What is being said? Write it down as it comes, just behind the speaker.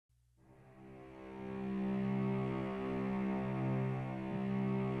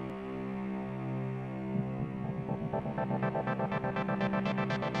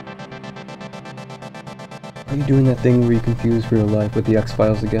Are you doing that thing where you confuse real life with the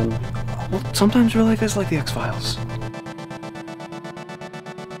X-Files again? Well, sometimes real life is like the X-Files.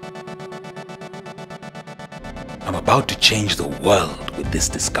 I'm about to change the world with this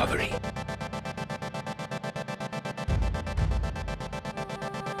discovery.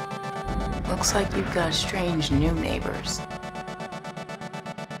 Looks like you've got strange new neighbors.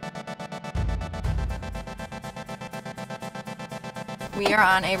 We are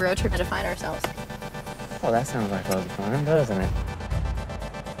on a road trip to find ourselves. Well, that sounds like a lot of fun, doesn't it?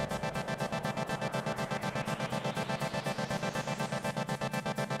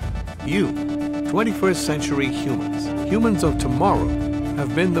 You, 21st century humans of tomorrow,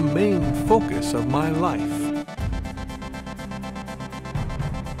 have been the main focus of my life.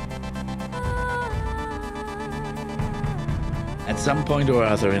 At some point or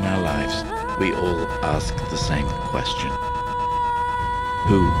other in our lives, we all ask the same question.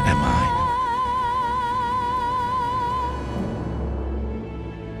 Who am I?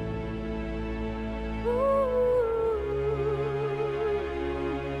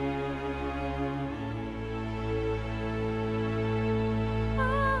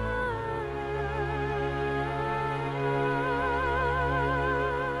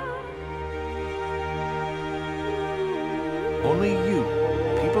 Only you,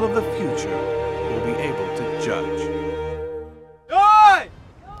 people of the future, will be able to judge.